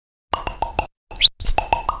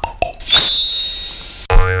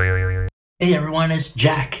Hey everyone, it's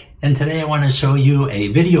Jack, and today I want to show you a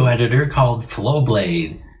video editor called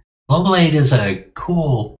Flowblade. Flowblade is a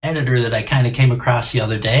cool editor that I kind of came across the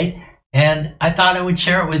other day, and I thought I would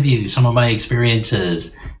share it with you, some of my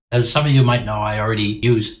experiences. As some of you might know, I already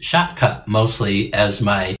use Shotcut mostly as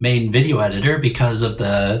my main video editor because of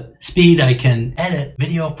the speed I can edit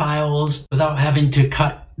video files without having to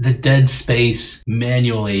cut the dead space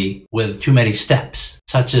manually with too many steps,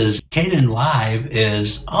 such as Encoding Live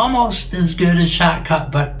is almost as good as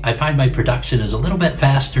Shotcut, but I find my production is a little bit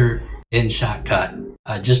faster in Shotcut,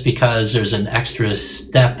 just because there's an extra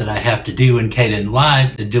step that I have to do in Encoding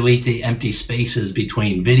Live to delete the empty spaces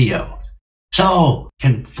between videos. So,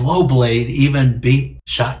 can Flowblade even beat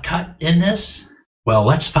Shotcut in this? Well,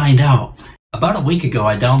 let's find out. About a week ago,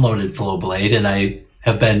 I downloaded Flowblade, and I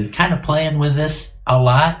have been kind of playing with this a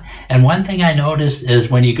lot. And one thing I noticed is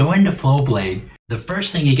when you go into Flowblade, the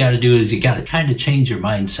first thing you got to do is you got to kind of change your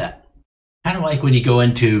mindset. Kind of like when you go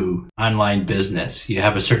into online business, you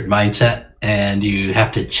have a certain mindset and you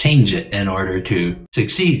have to change it in order to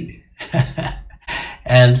succeed.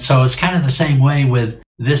 And so it's kind of the same way with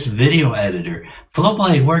this video editor.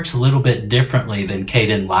 Flowblade works a little bit differently than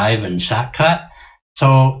Encoding Live and Shotcut.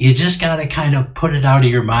 So you just got to kind of put it out of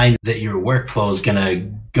your mind that your workflow is going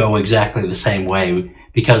to go exactly the same way,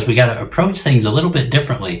 because we got to approach things a little bit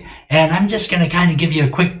differently. And I'm just going to kind of give you a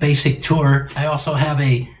quick basic tour. I also have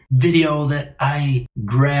a video that I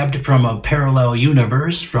grabbed from a parallel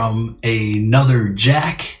universe from another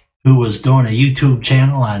Jack who was doing a YouTube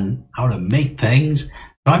channel on how to make things.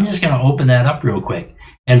 So I'm just going to open that up real quick.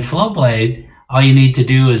 And Flowblade, all you need to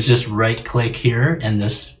do is just right click here in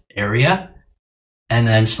this area and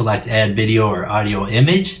then select add video or audio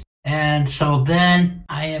image. And so then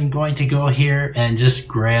I am going to go here and just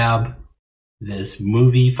grab this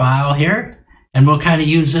movie file here, and we'll kind of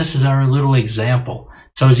use this as our little example.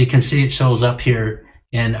 So as you can see, it shows up here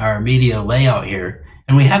in our media layout here,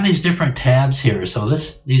 and we have these different tabs here. So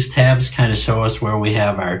these tabs kind of show us where we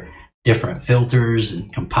have our different filters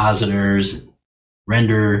and compositors,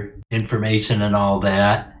 render information and all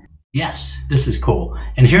that. Yes, this is cool.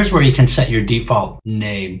 And here's where you can set your default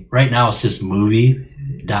name. Right now it's just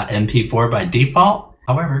movie.mp4 by default.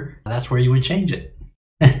 However, that's where you would change it.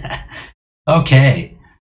 Okay,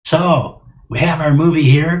 so we have our movie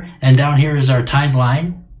here, and down here is our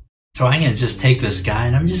timeline. So I'm going to just take this guy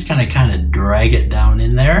and I'm just going to kind of drag it down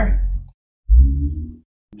in there.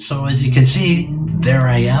 So as you can see, there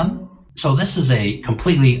I am. So this is a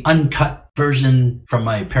completely uncut version from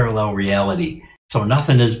my parallel reality. So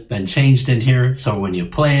nothing has been changed in here. So when you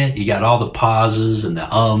play it, you got all the pauses and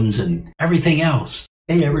the ums and everything else.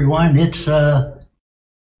 Hey everyone, it's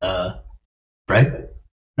Fred?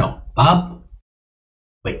 No, Bob?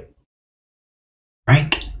 Wait.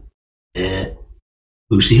 Frank?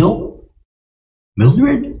 Lucille?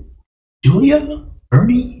 Mildred? Julia?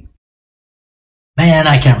 Ernie? Man,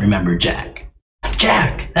 I can't remember Jack.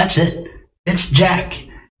 Jack, that's it. It's Jack.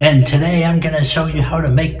 And today I'm going to show you how to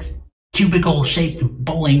make cubicle-shaped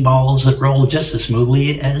bowling balls that roll just as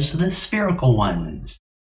smoothly as the spherical ones.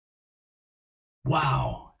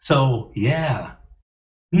 Wow. So, yeah.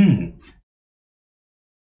 I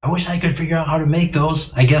wish I could figure out how to make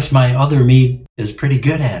those. I guess my other me is pretty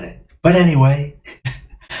good at it. But anyway,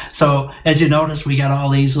 so as you notice, we got all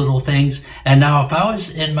these little things. And now if I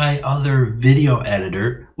was in my other video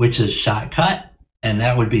editor, which is Shotcut, and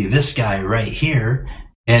that would be this guy right here,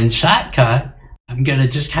 in Shotcut, I'm going to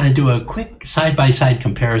just kind of do a quick side-by-side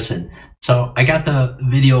comparison. So I got the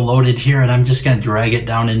video loaded here, and I'm just going to drag it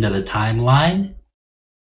down into the timeline.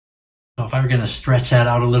 So if I were going to stretch that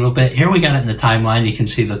out a little bit, here we got it in the timeline. You can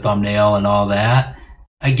see the thumbnail and all that.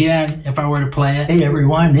 Again, if I were to play it, hey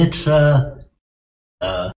everyone, it's the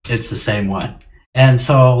same one. And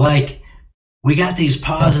so like we got these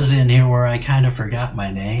pauses in here where I kind of forgot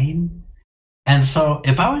my name. And so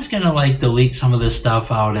if I was going to like delete some of this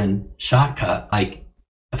stuff out in Shotcut, like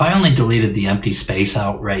if I only deleted the empty space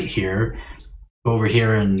out right here, go over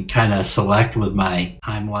here and kind of select with my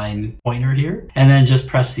timeline pointer here, and then just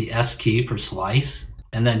press the S key for slice,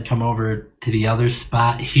 and then come over to the other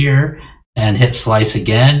spot here and hit slice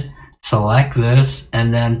again, select this,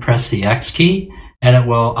 and then press the X key, and it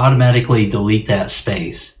will automatically delete that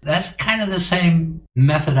space. That's kind of the same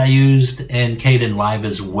method I used in Encoding Live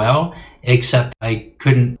as well, except I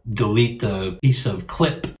couldn't delete the piece of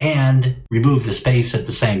clip and remove the space at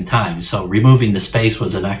the same time. So removing the space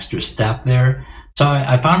was an extra step there. So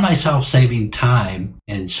I found myself saving time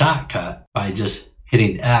in Shotcut by just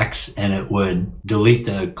hitting X, and it would delete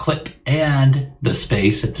the clip and the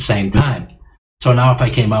space at the same time. So now if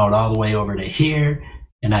I came out all the way over to here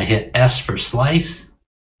and I hit S for slice,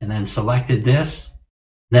 and then selected this,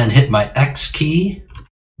 then hit my X key,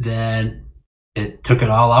 then it took it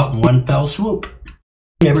all out in one fell swoop.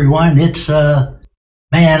 Hey everyone, it's, man,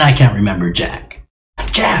 I can't remember Jack.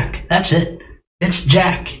 Jack, that's it. It's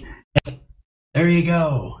Jack. There you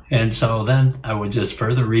go. And so then I would just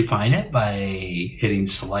further refine it by hitting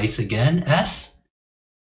slice again, S,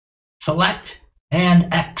 select,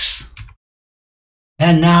 and X.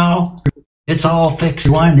 And now it's all fixed.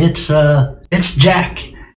 Everyone, it's Jack.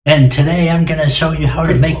 And today I'm going to show you how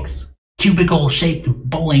to make cubicle shaped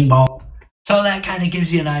bowling ball. So that kind of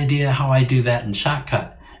gives you an idea how I do that in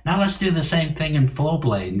Shotcut. Now let's do the same thing in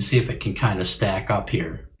Flowblade and see if it can kind of stack up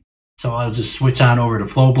here. So I'll just switch on over to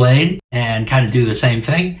Flowblade and kind of do the same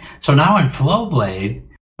thing. So now in Flowblade,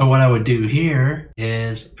 what I would do here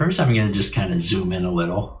is first I'm going to just kind of zoom in a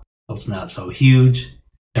little so it's not so huge.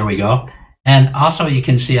 There we go. And also you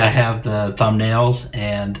can see I have the thumbnails,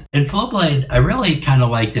 and in Flowblade I really kind of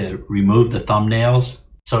like to remove the thumbnails.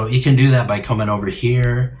 So you can do that by coming over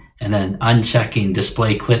here and then unchecking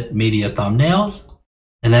display clip media thumbnails.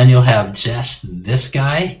 And then you'll have just this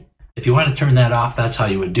guy. If you want to turn that off, that's how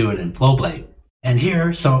you would do it in Flowblade. And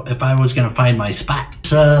here, so if I was going to find my spot,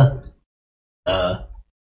 so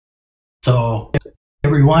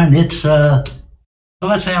everyone, it's, so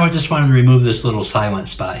let's say I would just want to remove this little silent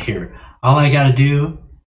spot here. All I got to do,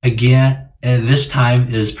 again, and this time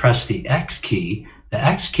is press the X key. The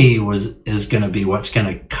X key is going to be what's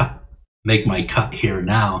going to make my cut here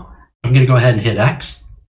now. I'm going to go ahead and hit X.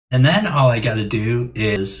 And then all I got to do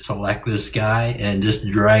is select this guy and just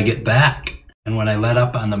drag it back. And when I let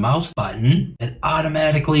up on the mouse button, it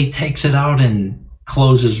automatically takes it out and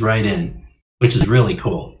closes right in, which is really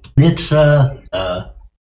cool. It's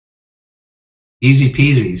easy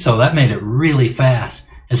peasy. So that made it really fast.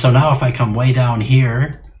 And so now if I come way down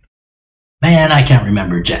here, man, I can't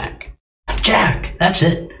remember Jack. Jack, that's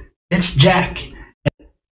it. It's Jack.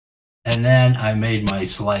 And then I made my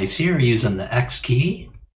slice here using the X key.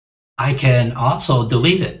 I can also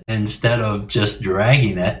delete it. Instead of just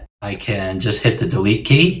dragging it, I can just hit the delete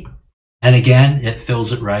key. And again, it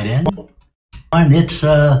fills it right in. And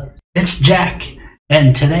it's Jack.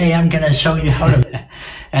 And today I'm going to show you how to,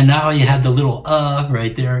 and now you have the little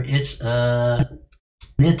right there. It's Jack.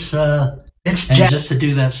 And just to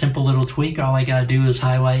do that simple little tweak, all I got to do is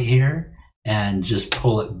highlight here and just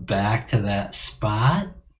pull it back to that spot.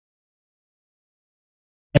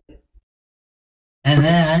 And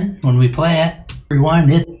then when we play it, everyone,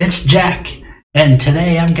 it's Jack. And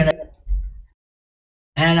today I'm going to,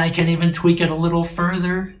 and I can even tweak it a little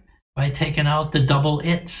further by taking out the double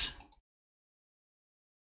its.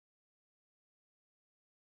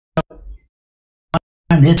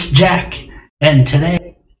 And it's Jack. And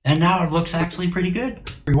today, and now it looks actually pretty good.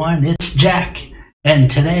 Everyone, it's Jack. And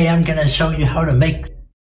today I'm going to show you how to make.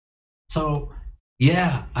 So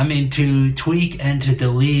yeah, I mean, to tweak and to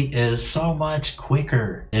delete is so much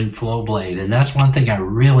quicker in Flowblade. And that's one thing I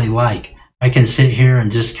really like. I can sit here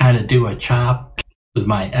and just kind of do a chop with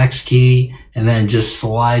my X key and then just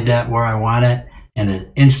slide that where I want it. And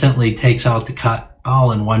it instantly takes out the cut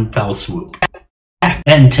all in one fell swoop.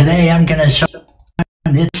 And today I'm going to show,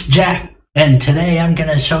 it's Jack. And today I'm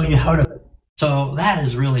going to show you how to. So that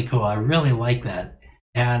is really cool. I really like that.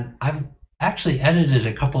 And I've actually edited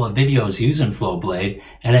a couple of videos using Flowblade,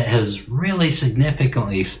 and it has really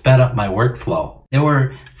significantly sped up my workflow. There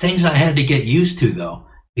were things I had to get used to though,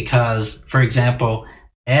 because for example,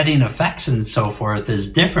 adding effects and so forth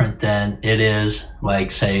is different than it is like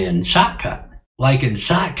say in Shotcut. Like in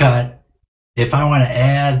Shotcut, if I want to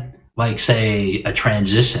add like say a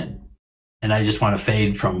transition and I just want to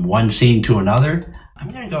fade from one scene to another,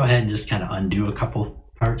 I'm going to go ahead and just kind of undo a couple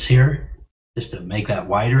parts here, just to make that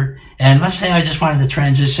wider. And let's say I just wanted to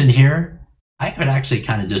transition here. I could actually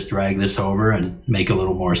kind of just drag this over and make a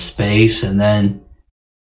little more space, and then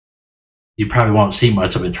you probably won't see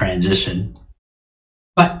much of a transition.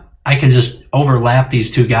 But I can just overlap these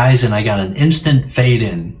two guys and I got an instant fade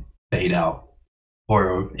in, fade out,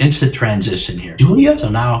 or instant transition here. Julia? So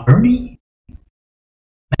now, Ernie?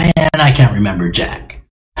 Man, I can't remember Jack.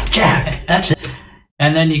 Jack, that's it.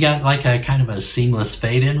 And then you got like a kind of a seamless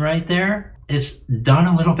fade in right there. It's done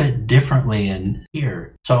a little bit differently in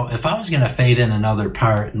here. So if I was going to fade in another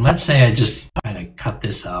part, and let's say I just kind of cut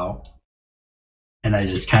this out and I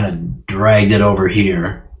just kind of dragged it over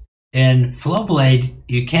here. In Flowblade,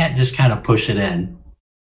 you can't just kind of push it in,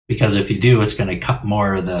 because if you do, it's going to cut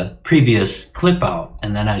more of the previous clip out,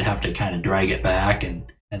 and then I'd have to kind of drag it back and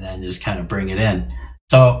then just kind of bring it in.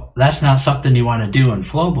 So that's not something you want to do in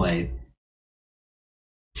Flowblade.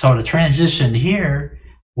 So to transition here,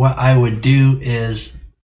 what I would do is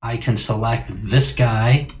I can select this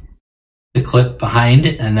guy, the clip behind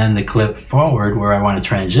it, and then the clip forward where I want to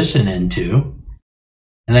transition into,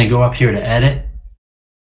 and then go up here to edit,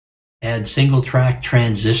 add single track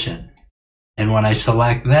transition. And when I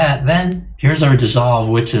select that, then here's our dissolve,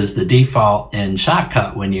 which is the default in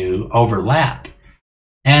Shotcut when you overlap.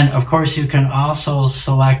 And of course, you can also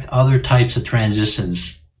select other types of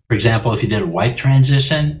transitions. For example, if you did a white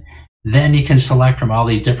transition, then you can select from all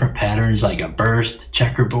these different patterns like a burst,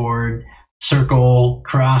 checkerboard, circle,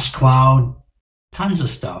 cross, cloud, tons of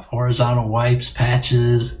stuff. Horizontal wipes,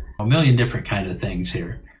 patches, a million different kind of things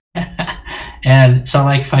here. And so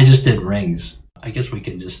like if I just did rings, I guess we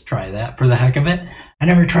can just try that for the heck of it. I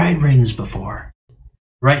never tried rings before.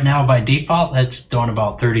 Right now, by default, that's doing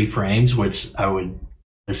about 30 frames, which I would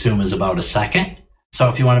assume is about a second. So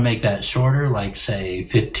if you want to make that shorter, like say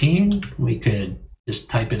 15, we could just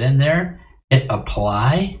type it in there, hit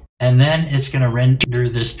apply, and then it's going to render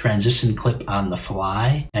this transition clip on the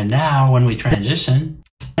fly. And now when we transition,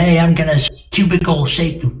 hey, I'm going to cubicle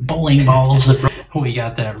shape the bowling balls. We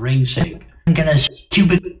got that ring shape. I'm going to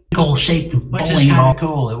cubicle shape the bowling ball. Which is kind of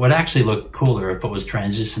cool. It would actually look cooler if it was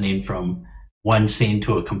transitioning from one scene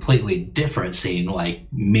to a completely different scene, like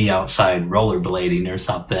me outside rollerblading or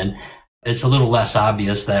something. It's a little less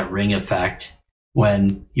obvious, that ring effect,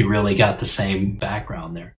 when you really got the same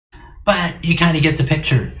background there. But you kind of get the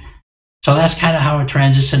picture. So that's kind of how a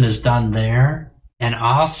transition is done there. And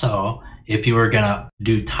also, if you were going to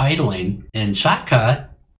do titling in Shotcut,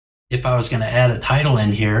 if I was going to add a title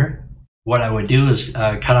in here, what I would do is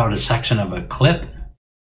cut out a section of a clip.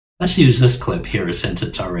 Let's use this clip here since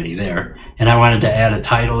it's already there. And I wanted to add a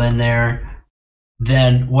title in there.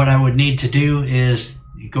 Then what I would need to do is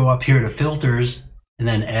go up here to filters and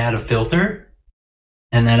then add a filter.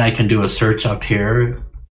 And then I can do a search up here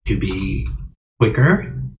to be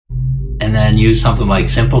quicker. And then use something like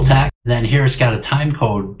simple text. Then here it's got a time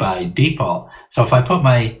code by default. So if I put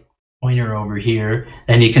my pointer over here,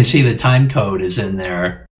 then you can see the time code is in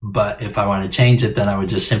there. But if I want to change it, then I would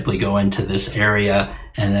just simply go into this area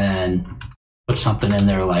and then put something in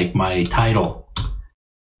there like my title.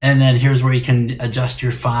 And then here's where you can adjust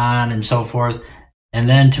your font and so forth. And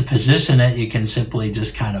then to position it, you can simply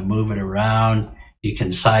just kind of move it around. You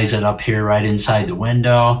can size it up here right inside the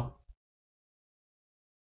window.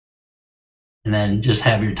 And then just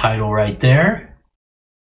have your title right there.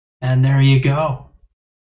 And there you go.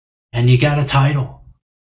 And you got a title.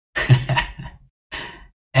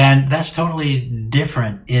 And that's totally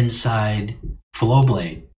different inside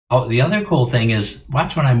Flowblade. Oh, the other cool thing is,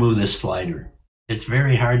 watch when I move this slider. It's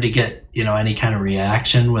very hard to get, any kind of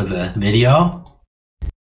reaction with a video.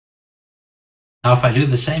 Now, if I do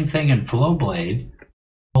the same thing in Flowblade,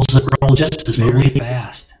 it rolls just as really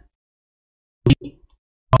fast.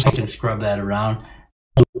 I can scrub that around.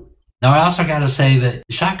 Now, I also got to say that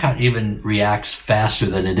Shotcut even reacts faster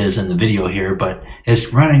than it is in the video here, but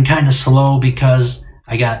it's running kind of slow because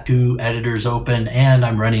I got two editors open and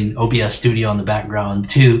I'm running OBS Studio in the background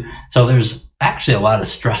too. So there's actually a lot of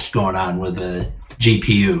stress going on with the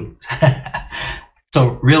GPU.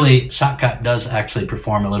 So really, Shotcut does actually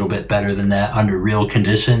perform a little bit better than that under real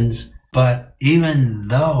conditions. But even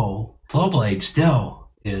though Flowblade still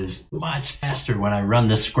is much faster when I run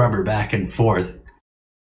this scrubber back and forth.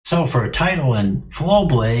 So for a title in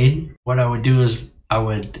Flowblade, what I would do is I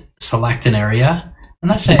would select an area. And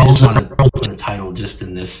let's say I just want to put a title just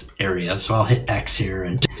in this area. So I'll hit X here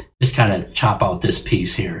and just kind of chop out this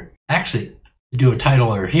piece here. Actually, to do a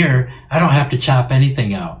titler here, I don't have to chop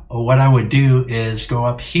anything out. What I would do is go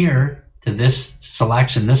up here to this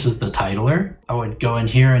selection. This is the titler. I would go in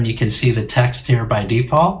here and you can see the text here by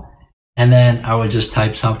default. And then I would just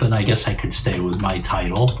type something. I guess I could stay with my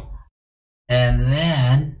title. And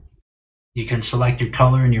then you can select your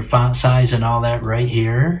color and your font size and all that right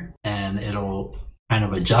here. And it'll kind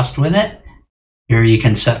of adjust with it. Here you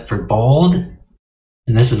can set for bold.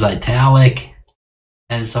 And this is italic.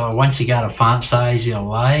 And so once you got a font size you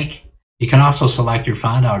like, you can also select your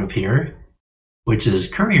font out of here, which is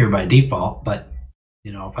Courier by default. But,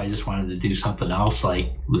 if I just wanted to do something else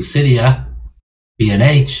like Lucidia,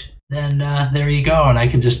 B&H, then there you go. And I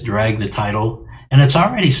can just drag the title. And it's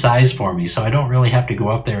already sized for me, so I don't really have to go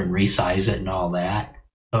up there and resize it and all that.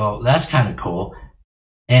 So that's kind of cool.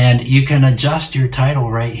 And you can adjust your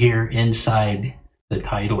title right here inside the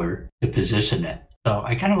titler to position it. So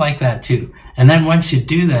I kind of like that too. And then once you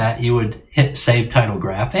do that, you would hit Save Title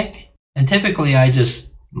Graphic. And typically I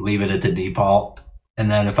just leave it at the default. And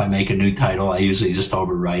then if I make a new title, I usually just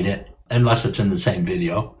overwrite it, unless it's in the same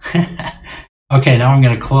video. Okay, now I'm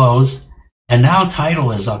going to close. And now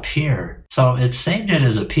title is up here. So it saved it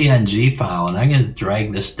as a PNG file, and I'm going to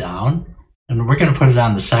drag this down, and we're going to put it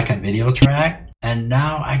on the second video track. And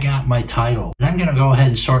now I got my title. And I'm going to go ahead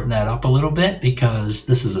and shorten that up a little bit because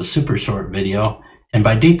this is a super short video. And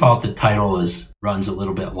by default, the title runs a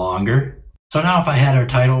little bit longer. So now if I had our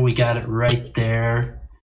title, we got it right there.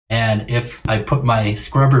 And if I put my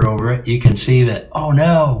scrubber over it, you can see that, oh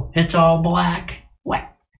no, it's all black.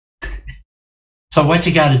 What? So what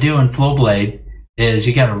you got to do in Flowblade is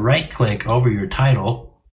you got to right click over your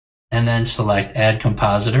title and then select Add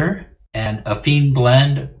Compositor, and Affine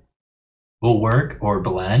Blend will work, or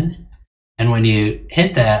blend. And when you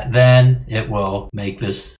hit that, then it will make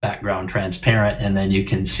this background transparent, and then you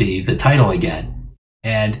can see the title again.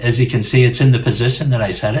 And as you can see, it's in the position that I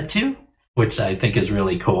set it to, which I think is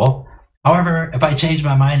really cool. However, if I change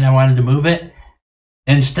my mind and I wanted to move it,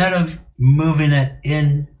 instead of moving it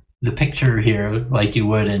in the picture here like you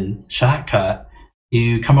would in Shotcut,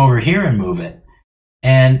 you come over here and move it.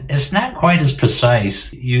 And it's not quite as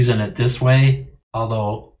precise using it this way,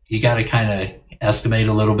 although you got to kind of estimate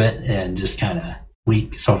a little bit and just kind of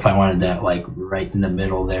tweak. So if I wanted that like right in the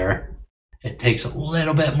middle there, it takes a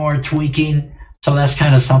little bit more tweaking. So that's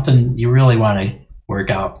kind of something you really want to work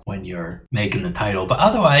out when you're making the title. But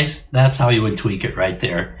otherwise, that's how you would tweak it right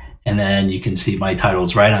there. And then you can see my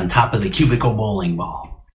title's right on top of the cubicle bowling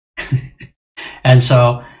ball. And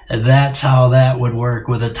so that's how that would work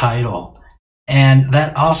with a title. And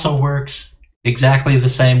that also works exactly the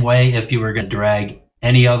same way if you were going to drag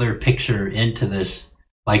any other picture into this.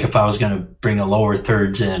 Like if I was going to bring a lower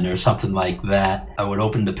thirds in or something like that, I would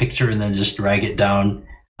open the picture and then just drag it down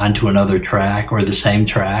onto another track or the same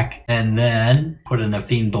track, and then put an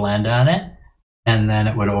affine blend on it, and then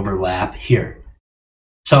it would overlap here.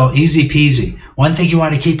 So easy peasy. One thing you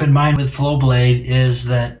want to keep in mind with Flowblade is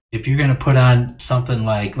that if you're going to put on something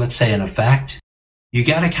like, let's say, an effect, you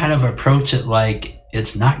got to kind of approach it like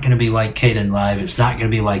it's not going to be like Kdenlive, it's not going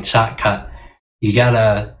to be like Shotcut. You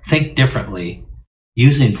gotta think differently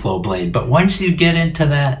using Flowblade. But once you get into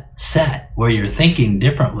that set where you're thinking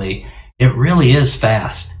differently, it really is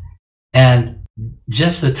fast. And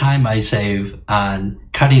just the time I save on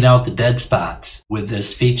cutting out the dead spots with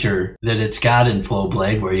this feature that it's got in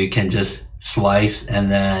Flowblade, where you can just slice and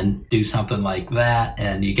then do something like that,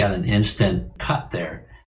 and you got an instant cut there.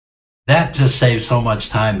 That just saves so much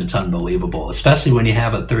time, it's unbelievable. Especially when you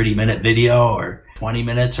have a 30-minute video or 20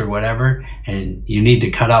 minutes or whatever, and you need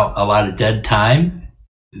to cut out a lot of dead time.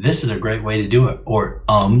 This is a great way to do it, or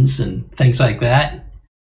ums and things like that.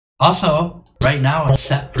 Also, right now it's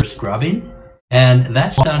set for scrubbing, and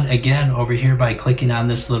that's done again over here by clicking on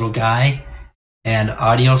this little guy, and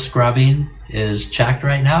audio scrubbing is checked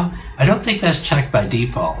right now. I don't think that's checked by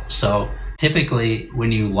default, so typically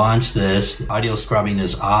when you launch this, audio scrubbing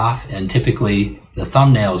is off, and typically the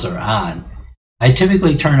thumbnails are on. I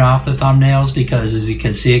typically turn off the thumbnails because, as you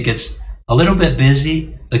can see, it gets a little bit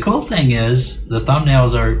busy. The cool thing is the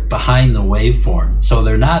thumbnails are behind the waveform, so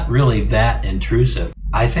they're not really that intrusive.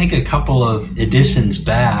 I think a couple of editions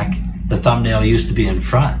back, the thumbnail used to be in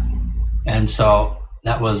front, and so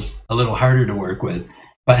that was a little harder to work with.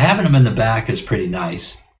 But having them in the back is pretty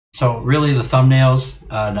nice. So really the thumbnails,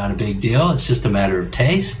 not a big deal. It's just a matter of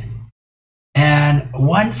taste. And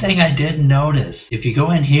one thing I did notice, if you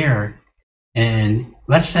go in here, and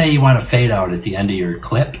let's say you want to fade out at the end of your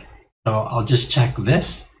clip. So I'll just check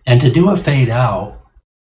this. And to do a fade out,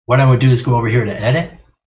 what I would do is go over here to edit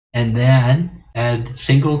and then add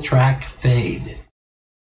single track fade.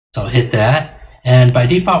 So I'll hit that. And by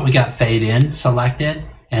default, we got fade in selected,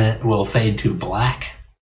 and it will fade to black.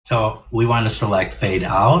 So we want to select fade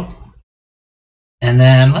out. And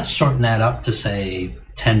then let's shorten that up to say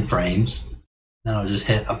 10 frames. Then I'll just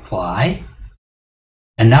hit apply.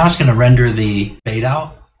 And now it's going to render the fade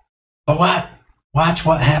out. But watch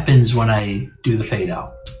what happens when I do the fade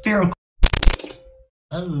out.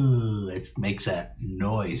 Oh, it makes that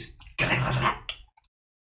noise.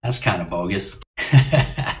 That's kind of bogus.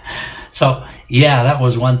 So yeah, that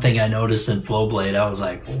was one thing I noticed in Flowblade. I was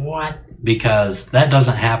like, what? Because that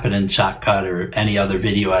doesn't happen in Shotcut or any other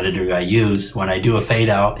video editor I use. When I do a fade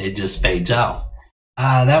out, it just fades out.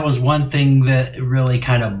 That was one thing that really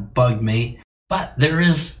kind of bugged me. But there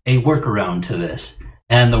is a workaround to this.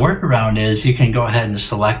 And the workaround is you can go ahead and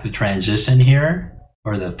select the transition here,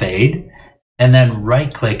 or the fade, and then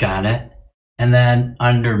right click on it. And then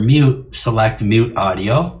under mute, select mute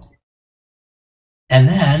audio. And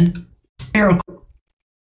then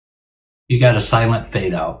you got a silent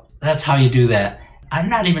fade out. That's how you do that. I'm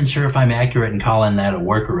not even sure if I'm accurate in calling that a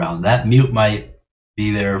workaround. That mute might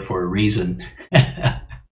be there for a reason.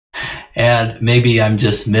 And maybe I'm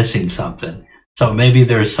just missing something. So maybe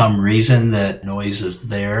there's some reason that noise is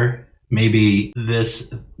there. Maybe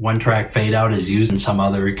this one-track fade out is used in some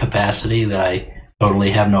other capacity that I totally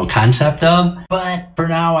have no concept of. But for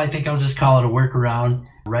now, I think I'll just call it a workaround,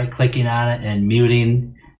 right-clicking on it and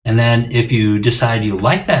muting. And then if you decide you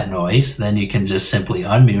like that noise, then you can just simply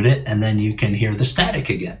unmute it and then you can hear the static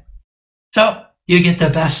again. So you get the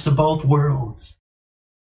best of both worlds.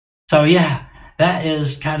 So yeah, that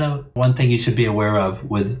is kind of one thing you should be aware of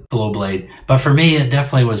with Flowblade. But for me, it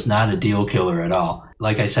definitely was not a deal killer at all.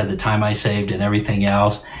 Like I said, the time I saved and everything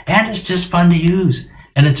else. And it's just fun to use.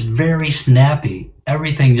 And it's very snappy.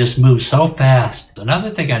 Everything just moves so fast. Another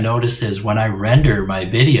thing I noticed is when I render my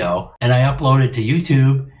video and I upload it to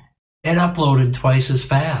YouTube, it uploaded twice as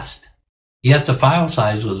fast. Yet the file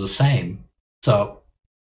size was the same. So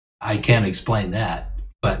I can't explain that.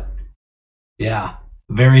 But yeah,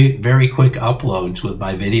 very, very quick uploads with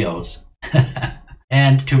my videos.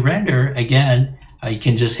 And to render, again, you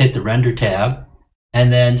can just hit the render tab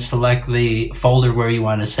and then select the folder where you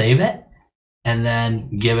want to save it and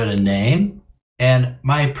then give it a name. And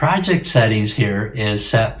my project settings here is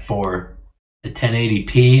set for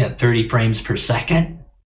 1080p at 30 frames per second.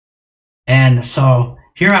 And so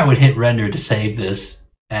here I would hit render to save this,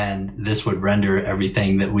 and this would render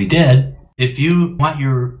everything that we did. If you want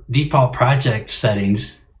your default project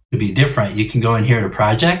settings to be different, you can go in here to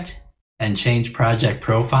project and change project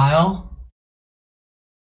profile.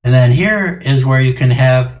 And then here is where you can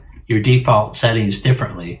have your default settings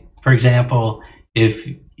differently. For example, if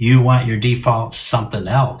you want your default something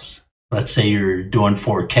else, let's say you're doing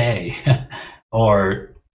 4K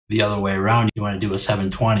or the other way around, you want to do a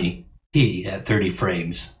 720p at 30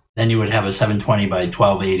 frames. Then you would have a 720 by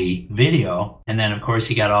 1280 video. And then of course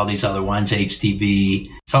you got all these other ones, HDV.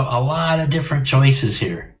 So a lot of different choices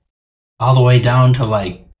here, all the way down to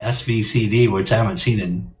like SVCD, which I haven't seen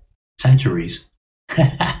in centuries.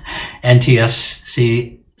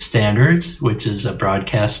 NTSC standards, which is a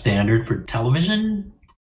broadcast standard for television.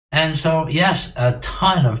 And so, yes, a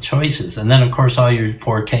ton of choices. And then, of course, all your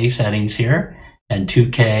 4K settings here and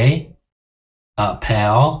 2K,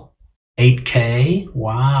 PAL, 8K,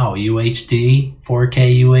 wow, UHD,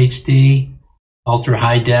 4K UHD, ultra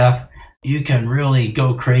high def. You can really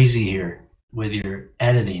go crazy here with your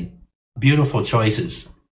editing. Beautiful choices.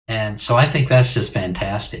 And so I think that's just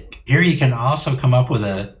fantastic. Here you can also come up with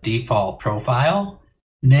a default profile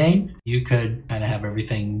name. You could kind of have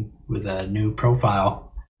everything with a new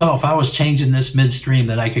profile. So if I was changing this midstream,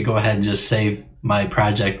 then I could go ahead and just save my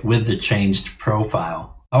project with the changed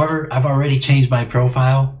profile. However, I've already changed my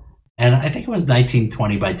profile, and I think it was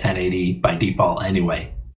 1920 by 1080 by default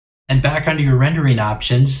anyway. And back under your rendering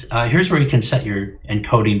options, here's where you can set your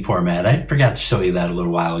encoding format. I forgot to show you that a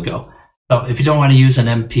little while ago. So if you don't want to use an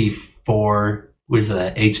MP4 with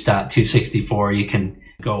the H.264, you can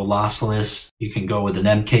go lossless. You can go with an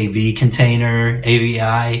MKV container,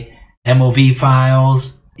 AVI, MOV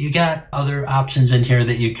files. You got other options in here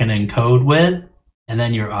that you can encode with. And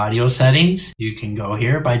then your audio settings, you can go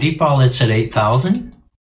here. By default, it's at 8,000.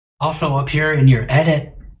 Also up here in your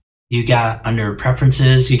edit, you got under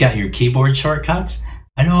preferences, you got your keyboard shortcuts.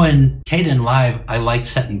 I know in Kdenlive, I like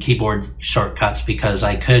setting keyboard shortcuts because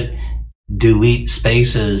I could delete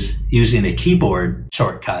spaces using a keyboard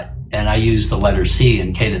shortcut. And I use the letter C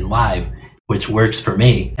in Kdenlive, which works for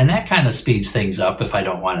me. And that kind of speeds things up if I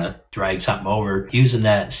don't want to drag something over. Using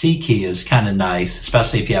that C key is kind of nice,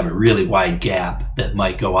 especially if you have a really wide gap that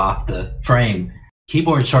might go off the frame.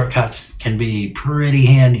 Keyboard shortcuts can be pretty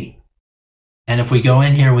handy. And if we go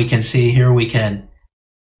in here, we can see here we can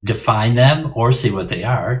define them or see what they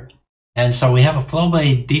are. And so we have a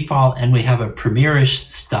Flowblade default and we have a Premiere-ish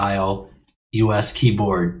style US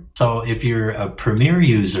keyboard. So if you're a Premiere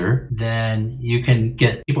user, then you can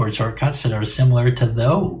get keyboard shortcuts that are similar to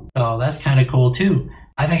those. So that's kind of cool too.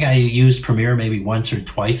 I think I used Premiere maybe once or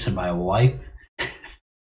twice in my life.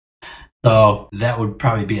 So that would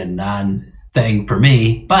probably be a non-thing for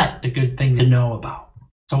me, but a good thing to know about.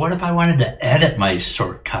 So what if I wanted to edit my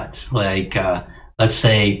shortcuts? Like, let's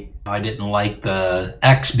say I didn't like the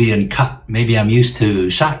X being cut. Maybe I'm used to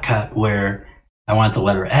Shotcut where I want the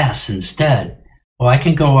letter S instead. Well, I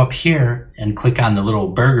can go up here and click on the little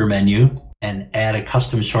burger menu and add a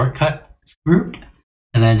custom shortcut group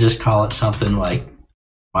and then just call it something like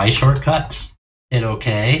My Shortcuts. Hit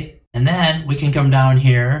OK. And then we can come down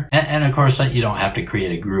here. And of course, you don't have to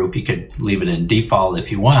create a group. You could leave it in default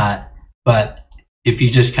if you want. But if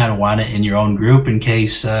you just kind of want it in your own group in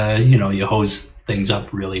case, you hose things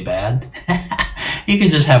up really bad, you can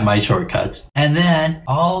just have My Shortcuts. And then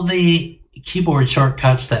all the keyboard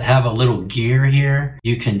shortcuts that have a little gear here,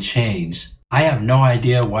 you can change. I have no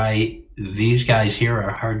idea why these guys here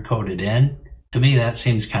are hard-coded in. To me, that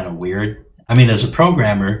seems kind of weird. I mean, as a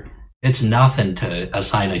programmer, it's nothing to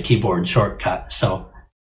assign a keyboard shortcut. So,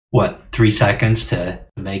 what, 3 seconds to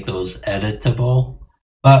make those editable?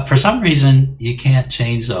 But for some reason, you can't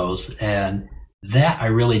change those, and that I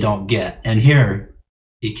really don't get. And here,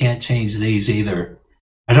 you can't change these either.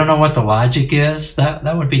 I don't know what the logic is.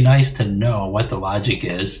 That would be nice to know what the logic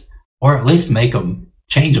is, or at least make them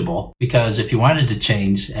changeable, because if you wanted to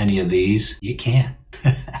change any of these, you can't.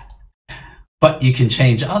 But you can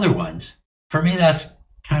change other ones. For me, that's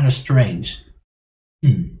kind of strange.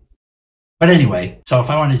 But anyway, so if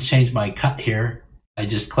I wanted to change my cut here, I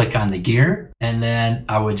just click on the gear, and then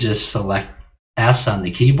I would just select S on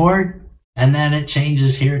the keyboard, and then it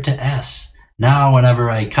changes here to S. Now, whenever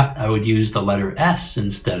I cut, I would use the letter S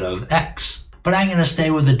instead of X. But I'm going to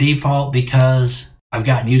stay with the default because I've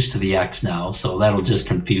gotten used to the X now, so that'll just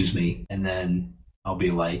confuse me. And then I'll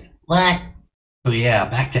be like, what? So yeah,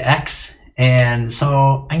 back to X. And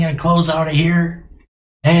so I'm going to close out of here.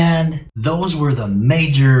 And those were the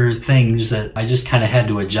major things that I just kind of had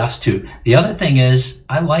to adjust to. The other thing is,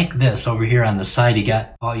 I like this over here on the side. You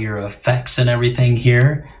got all your effects and everything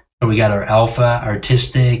here. So we got our alpha,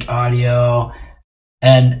 artistic, audio.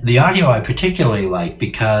 And the audio I particularly like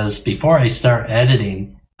because before I start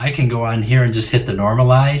editing, I can go on here and just hit the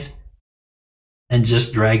normalize and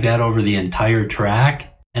just drag that over the entire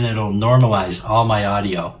track, and it'll normalize all my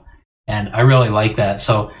audio. And I really like that.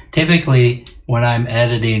 So typically when I'm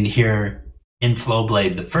editing here in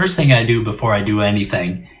Flowblade, the first thing I do before I do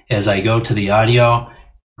anything is I go to the audio,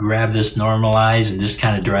 grab this normalize, and just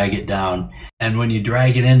kind of drag it down. And when you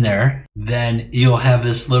drag it in there, then you'll have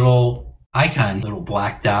this little icon, little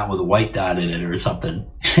black dot with a white dot in it or something.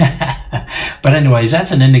 But anyways,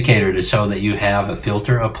 that's an indicator to show that you have a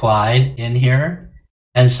filter applied in here.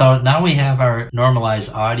 And so now we have our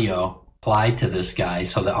normalized audio applied to this guy,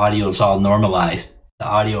 so the audio is all normalized. The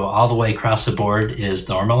audio all the way across the board is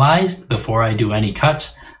normalized before I do any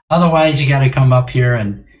cuts. Otherwise, you got to come up here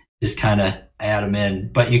and just kind of add them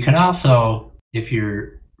in. But you can also, if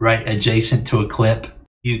you're right adjacent to a clip,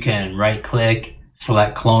 you can right click,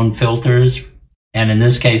 select clone filters, and in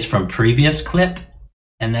this case from previous clip,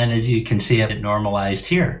 and then as you can see it normalized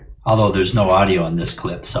here, although there's no audio in this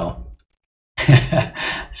clip, so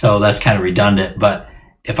so that's kind of redundant. But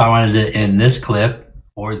if I wanted to in this clip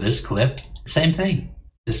or this clip, same thing.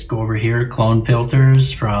 Just go over here, clone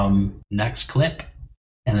filters from next clip,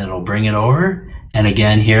 and it'll bring it over. And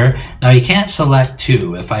again here, now you can't select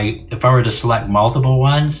two. If I were to select multiple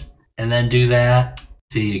ones and then do that,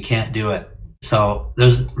 see, you can't do it. So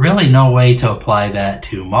there's really no way to apply that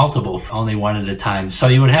to multiple, only one at a time. So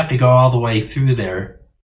you would have to go all the way through there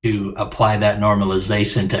to apply that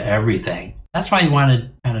normalization to everything. That's why you want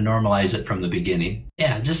to kind of normalize it from the beginning.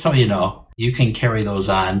 Yeah, just so you know, you can carry those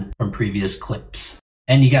on from previous clips.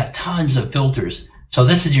 And you got tons of filters. So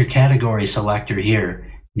this is your category selector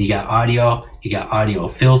here. And you got audio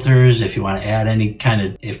filters if you want to add any kind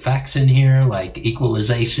of effects in here, like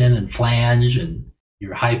equalization and flange, and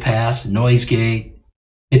your high pass, noise gate,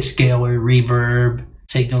 pitch scaler, reverb,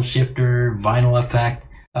 signal shifter, vinyl effect.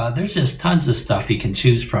 There's just tons of stuff you can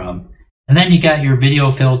choose from. And then you got your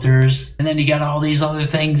video filters, and then you got all these other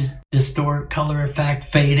things: distort, color effect,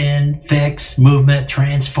 fade in, fix, movement,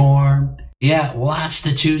 transform. Yeah, lots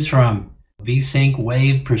to choose from. V-Sync,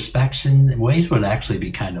 wave, perspection. Waves would actually be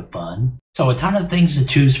kind of fun. So a ton of things to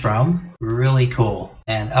choose from. Really cool.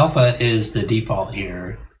 And alpha is the default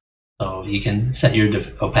here. So you can set your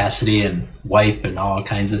opacity and wipe and all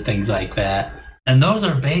kinds of things like that. And those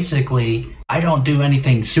are basically, I don't do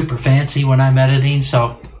anything super fancy when I'm editing.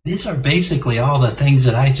 So these are basically all the things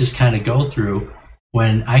that I just kind of go through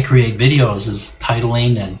when I create videos, is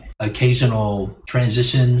titling and occasional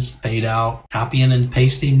transitions, fade out, copying and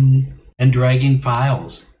pasting and dragging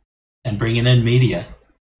files and bringing in media.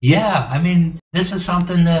 Yeah, I mean, this is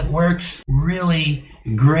something that works really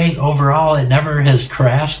great overall. It never has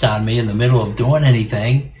crashed on me in the middle of doing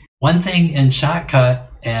anything. One thing in Shotcut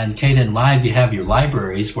and Kdenlive, you have your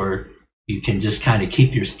libraries where you can just kind of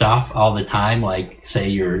keep your stuff all the time, like say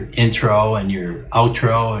your intro and your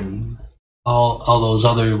outro and all those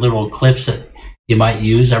other little clips that you might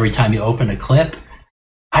use every time you open a clip.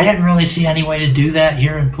 I didn't really see any way to do that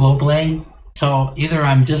here in Flowblade. So either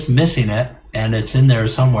I'm just missing it and it's in there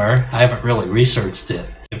somewhere. I haven't really researched it.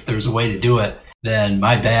 If there's a way to do it, then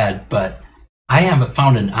my bad. But I haven't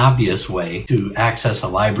found an obvious way to access a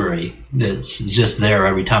library that's just there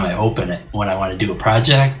every time I open it when I want to do a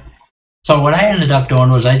project. So what I ended up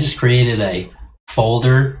doing was I just created a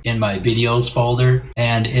folder in my videos folder,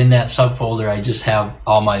 and in that subfolder I just have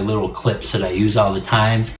all my little clips that I use all the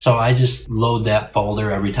time. So I just load that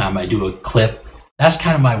folder every time I do a clip. That's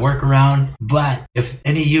kind of my workaround. But if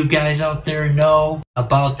any of you guys out there know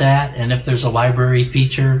about that, and if there's a library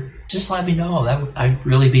feature, just let me know. I'd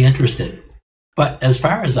really be interested. But as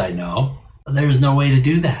far as I know, there's no way to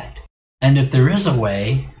do that. And if there is a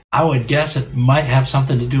way, I would guess it might have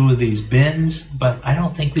something to do with these bins, but I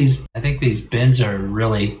think these bins are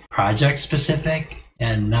really project specific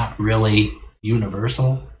and not really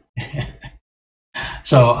universal.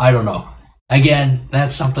 So I don't know. Again,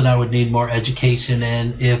 that's something I would need more education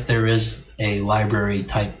in if there is a library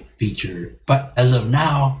type feature. But as of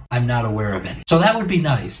now, I'm not aware of any. So that would be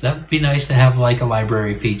nice. That would be nice to have like a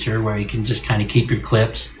library feature where you can just kind of keep your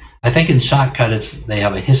clips. I think in Shotcut they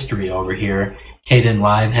have a history over here.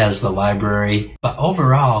 Kdenlive has the library. But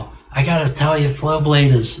overall, I gotta tell you,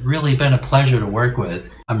 Flowblade has really been a pleasure to work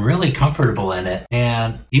with. I'm really comfortable in it.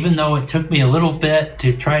 And even though it took me a little bit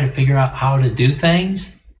to try to figure out how to do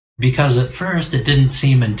things, because at first it didn't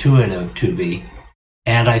seem intuitive to me.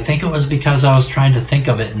 And I think it was because I was trying to think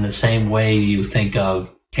of it in the same way you think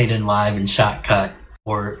of Kdenlive and Shotcut,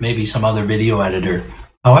 or maybe some other video editor.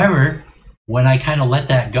 However, when I kind of let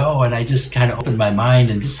that go and I just kind of opened my mind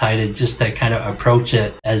and decided just to kind of approach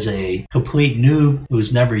it as a complete noob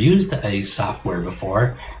who's never used a software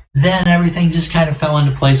before, then everything just kind of fell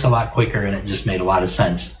into place a lot quicker and it just made a lot of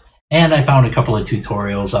sense. And I found a couple of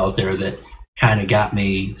tutorials out there that kind of got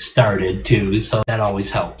me started too, so that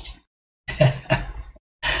always helps.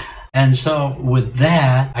 And so with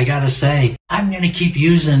that, I gotta say, I'm gonna keep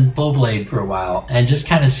using Flowblade for a while and just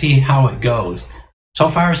kind of see how it goes. So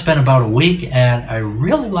far it's been about a week and I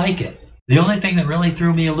really like it. The only thing that really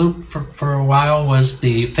threw me a loop for a while was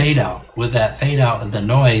the Fadeout. With that Fadeout and the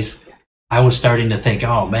noise, I was starting to think,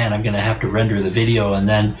 oh man, I'm gonna have to render the video and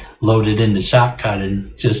then load it into Shotcut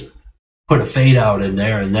and just put a Fadeout in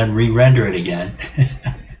there and then re-render it again.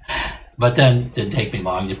 But then it didn't take me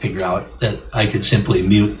long to figure out that I could simply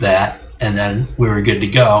mute that and then we were good to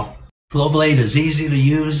go. Flowblade is easy to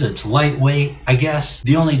use, it's lightweight. I guess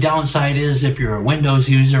the only downside is if you're a Windows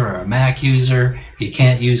user or a Mac user, you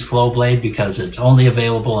can't use Flowblade because it's only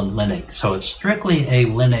available in Linux. So it's strictly a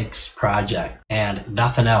Linux project and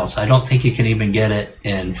nothing else. I don't think you can even get it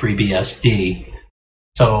in FreeBSD.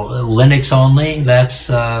 So Linux only, that's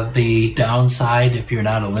the downside if you're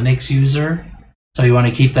not a Linux user. So you want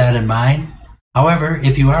to keep that in mind. However,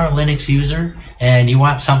 if you are a Linux user and you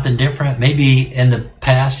want something different, maybe in the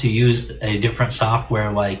past you used a different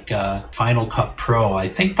software like Final Cut Pro. I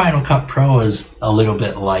think Final Cut Pro is a little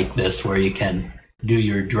bit like this where you can do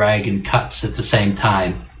your drag and cuts at the same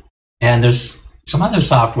time. And there's some other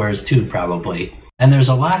softwares too probably. And there's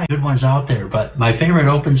a lot of good ones out there, but my favorite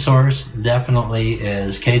open source definitely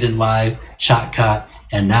is Kdenlive, Shotcut,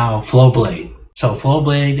 and now Flowblade. So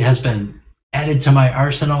Flowblade has been added to my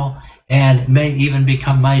arsenal and may even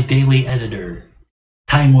become my daily editor.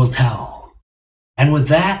 Time will tell. And with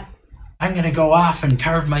that, I'm going to go off and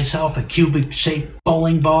carve myself a cubic-shaped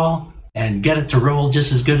bowling ball and get it to roll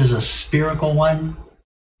just as good as a spherical one.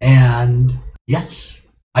 And yes.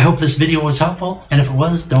 I hope this video was helpful, and if it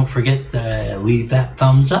was, don't forget to leave that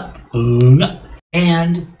thumbs up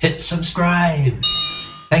and hit subscribe.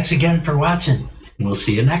 Thanks again for watching, and we'll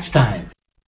see you next time.